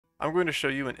I'm going to show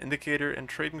you an indicator and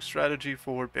trading strategy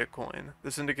for Bitcoin.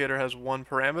 This indicator has one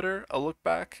parameter, a look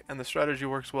back, and the strategy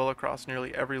works well across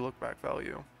nearly every look back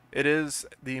value. It is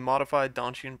the modified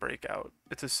Donchian Breakout.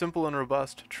 It's a simple and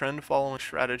robust trend following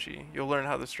strategy. You'll learn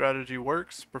how the strategy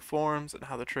works, performs, and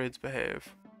how the trades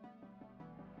behave.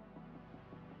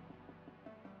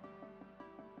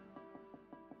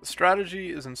 The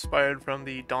strategy is inspired from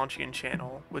the Donchian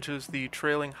Channel, which is the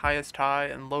trailing highest high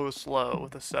and lowest low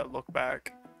with a set look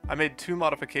back. I made two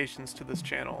modifications to this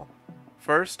channel.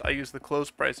 First, I used the close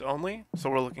price only, so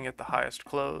we're looking at the highest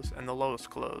close and the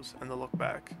lowest close and the look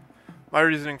back. My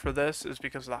reasoning for this is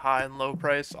because the high and low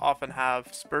price often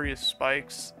have spurious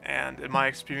spikes, and in my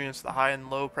experience the high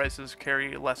and low prices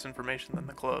carry less information than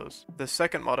the close. The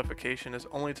second modification is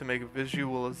only to make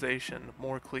visualization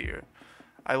more clear.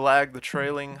 I lag the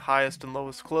trailing highest and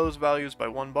lowest close values by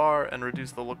 1 bar and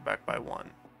reduce the look back by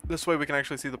 1. This way we can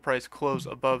actually see the price close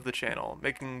above the channel,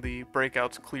 making the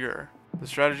breakouts clearer. The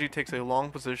strategy takes a long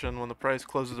position when the price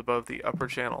closes above the upper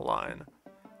channel line.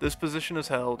 This position is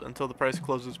held until the price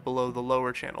closes below the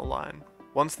lower channel line.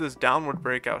 Once this downward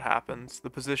breakout happens, the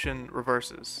position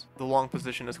reverses. The long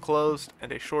position is closed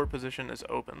and a short position is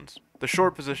opened. The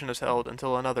short position is held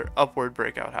until another upward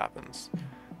breakout happens.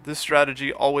 This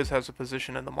strategy always has a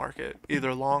position in the market,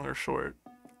 either long or short.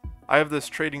 I have this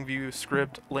Tradingview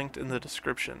script linked in the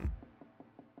description.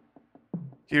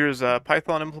 Here's a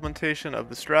Python implementation of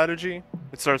the strategy.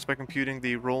 It starts by computing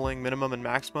the rolling minimum and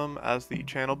maximum as the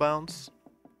channel bounds.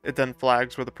 It then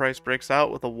flags where the price breaks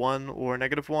out with a 1 or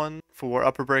 -1 for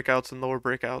upper breakouts and lower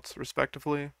breakouts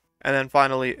respectively. And then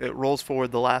finally, it rolls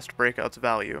forward the last breakout's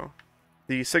value.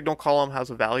 The signal column has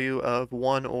a value of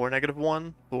 1 or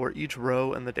 -1 for each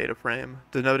row in the data frame,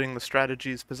 denoting the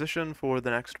strategy's position for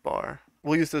the next bar.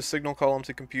 We'll use this signal column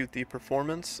to compute the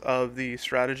performance of the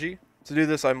strategy. To do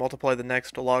this, I multiply the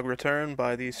next log return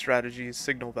by the strategy's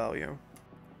signal value.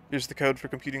 Here's the code for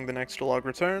computing the next log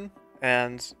return,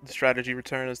 and the strategy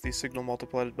return is the signal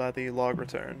multiplied by the log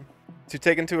return. To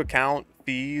take into account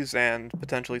fees and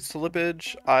potentially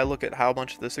slippage, I look at how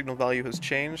much the signal value has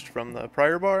changed from the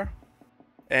prior bar,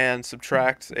 and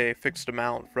subtract a fixed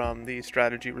amount from the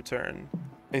strategy return.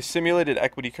 A simulated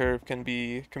equity curve can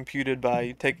be computed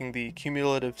by taking the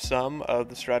cumulative sum of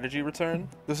the strategy return.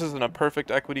 This isn't a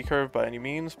perfect equity curve by any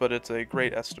means, but it's a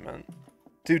great estimate.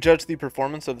 To judge the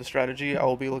performance of the strategy, I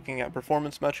will be looking at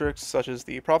performance metrics such as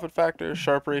the profit factor,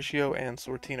 Sharpe ratio, and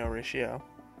Sortino ratio.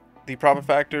 The profit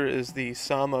factor is the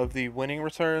sum of the winning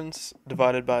returns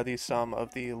divided by the sum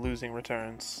of the losing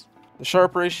returns. The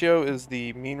Sharpe ratio is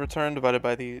the mean return divided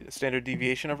by the standard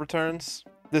deviation of returns.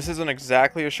 This isn't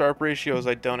exactly a Sharpe ratio as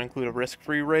I don't include a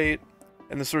risk-free rate,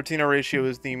 and the Sortino ratio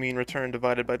is the mean return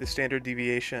divided by the standard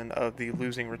deviation of the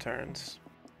losing returns.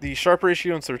 The Sharpe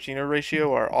ratio and Sortino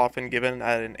ratio are often given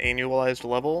at an annualized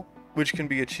level, which can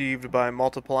be achieved by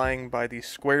multiplying by the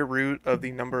square root of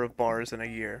the number of bars in a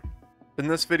year. In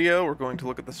this video, we're going to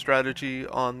look at the strategy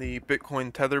on the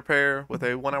Bitcoin Tether pair with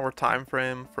a 1-hour time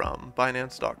frame from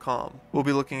Binance.com. We'll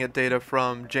be looking at data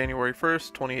from January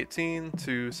 1st, 2018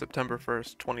 to September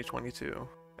 1st, 2022.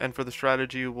 And for the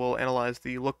strategy, we'll analyze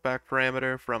the look-back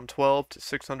parameter from 12 to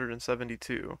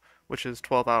 672, which is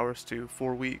 12 hours to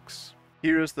 4 weeks.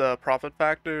 Here is the profit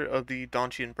factor of the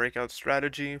Donchian Breakout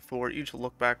strategy for each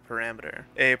look-back parameter.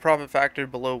 A profit factor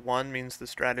below 1 means the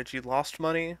strategy lost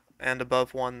money, and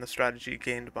above 1 the strategy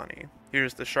gained money.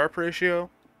 Here's the Sharpe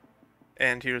ratio,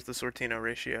 and here's the Sortino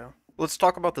ratio. Let's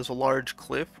talk about this large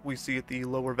cliff we see at the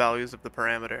lower values of the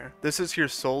parameter. This is here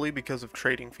solely because of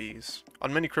trading fees.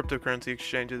 On many cryptocurrency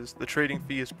exchanges, the trading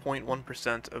fee is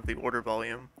 0.1% of the order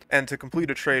volume, and to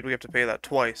complete a trade we have to pay that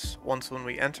twice, once when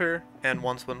we enter and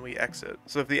once when we exit.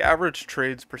 So if the average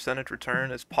trade's percentage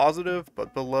return is positive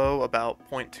but below about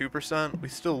 0.2%, we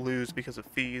still lose because of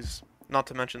fees, not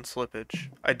to mention slippage.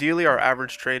 Ideally, our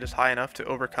average trade is high enough to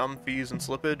overcome fees and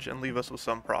slippage and leave us with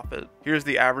some profit. Here's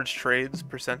the average trade's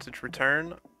percentage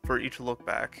return for each look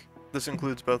back. This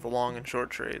includes both the long and short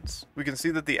trades. We can see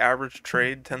that the average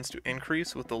trade tends to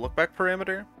increase with the look back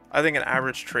parameter. I think an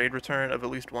average trade return of at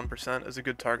least 1% is a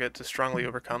good target to strongly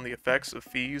overcome the effects of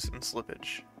fees and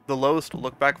slippage. The lowest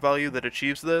look back value that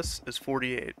achieves this is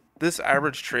 48. This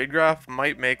average trade graph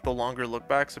might make the longer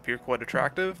lookbacks appear quite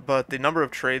attractive, but the number of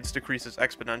trades decreases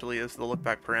exponentially as the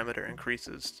lookback parameter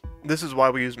increases. This is why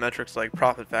we use metrics like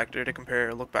profit factor to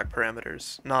compare lookback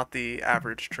parameters, not the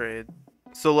average trade.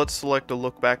 So let's select a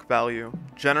lookback value.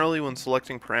 Generally, when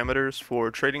selecting parameters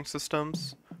for trading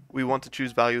systems, we want to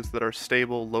choose values that are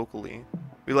stable locally.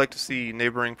 We like to see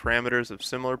neighboring parameters of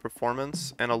similar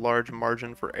performance and a large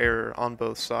margin for error on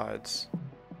both sides.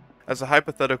 As a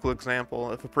hypothetical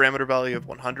example, if a parameter value of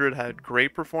 100 had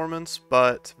great performance,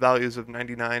 but values of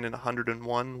 99 and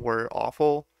 101 were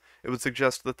awful, it would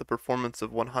suggest that the performance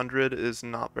of 100 is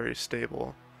not very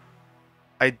stable.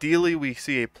 Ideally, we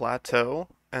see a plateau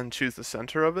and choose the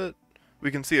center of it.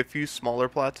 We can see a few smaller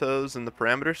plateaus in the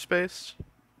parameter space,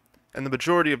 and the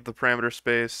majority of the parameter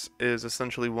space is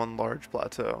essentially one large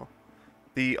plateau.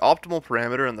 The optimal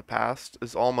parameter in the past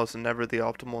is almost never the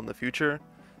optimal in the future,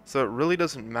 so it really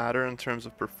doesn't matter in terms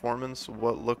of performance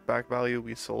what look-back value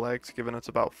we select, given it's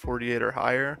about 48 or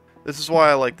higher. This is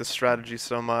why I like this strategy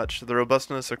so much. The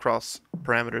robustness across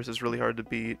parameters is really hard to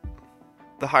beat.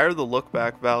 The higher the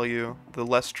look-back value, the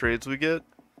less trades we get,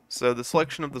 so the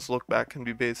selection of this look-back can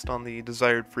be based on the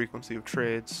desired frequency of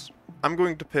trades. I'm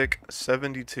going to pick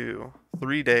 72.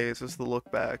 3 days is the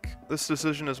look-back. This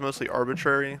decision is mostly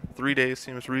arbitrary. 3 days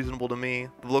seems reasonable to me.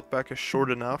 The look-back is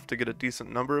short enough to get a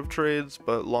decent number of trades,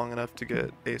 but long enough to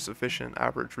get a sufficient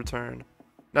average return.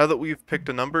 Now that we've picked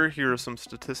a number, here are some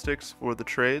statistics for the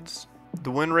trades.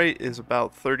 The win rate is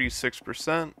about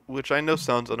 36%, which I know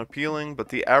sounds unappealing, but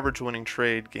the average winning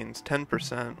trade gains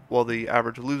 10%, while the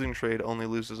average losing trade only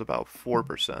loses about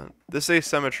 4%. This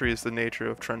asymmetry is the nature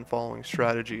of trend following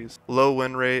strategies. Low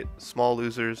win rate, small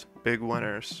losers, big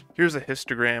winners. Here's a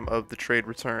histogram of the trade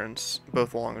returns,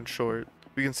 both long and short.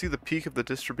 We can see the peak of the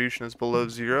distribution is below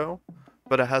 0,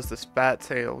 but it has this fat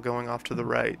tail going off to the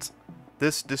right.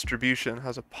 This distribution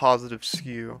has a positive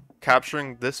skew.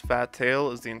 Capturing this fat tail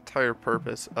is the entire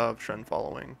purpose of trend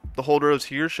following. The hold rows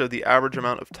here show the average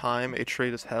amount of time a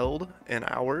trade is held in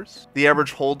hours. The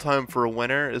average hold time for a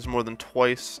winner is more than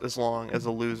twice as long as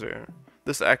a loser.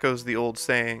 This echoes the old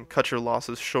saying, cut your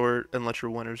losses short and let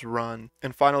your winners run.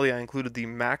 And finally, I included the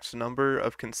max number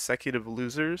of consecutive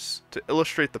losers to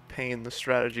illustrate the pain this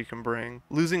strategy can bring.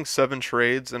 Losing 7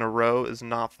 trades in a row is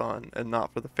not fun and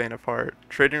not for the faint of heart.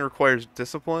 Trading requires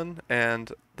discipline,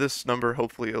 and this number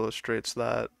hopefully illustrates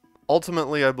that.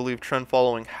 Ultimately, I believe trend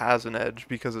following has an edge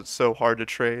because it's so hard to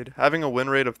trade. Having a win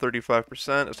rate of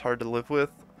 35% is hard to live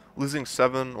with. Losing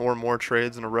 7 or more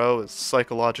trades in a row is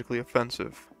psychologically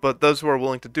offensive, but those who are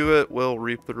willing to do it will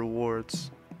reap the rewards.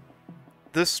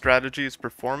 This strategy's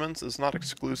performance is not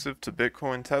exclusive to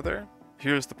Bitcoin Tether.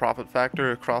 Here's the profit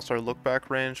factor across our look-back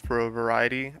range for a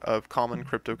variety of common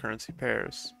cryptocurrency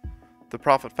pairs. The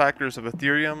profit factors of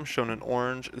Ethereum, shown in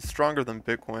orange, is stronger than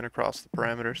Bitcoin across the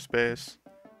parameter space.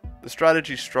 The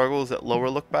strategy struggles at lower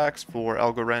lookbacks for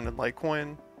Algorand and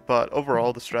Litecoin, but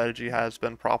overall the strategy has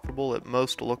been profitable at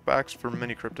most lookbacks for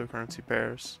many cryptocurrency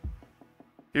pairs.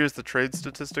 Here's the trade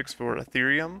statistics for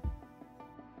Ethereum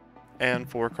and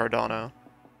for Cardano.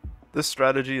 This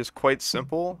strategy is quite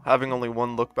simple, having only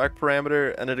one lookback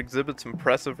parameter, and it exhibits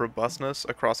impressive robustness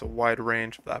across a wide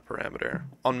range of that parameter,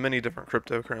 on many different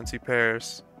cryptocurrency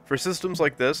pairs. For systems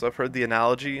like this, I've heard the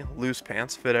analogy, loose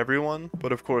pants fit everyone,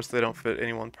 but of course they don't fit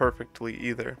anyone perfectly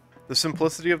either. The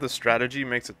simplicity of the strategy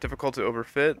makes it difficult to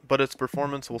overfit, but its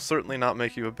performance will certainly not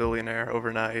make you a billionaire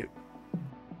overnight.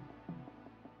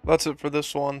 That's it for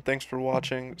this one. Thanks for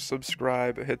watching.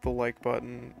 Subscribe, hit the like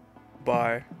button.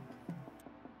 Bye.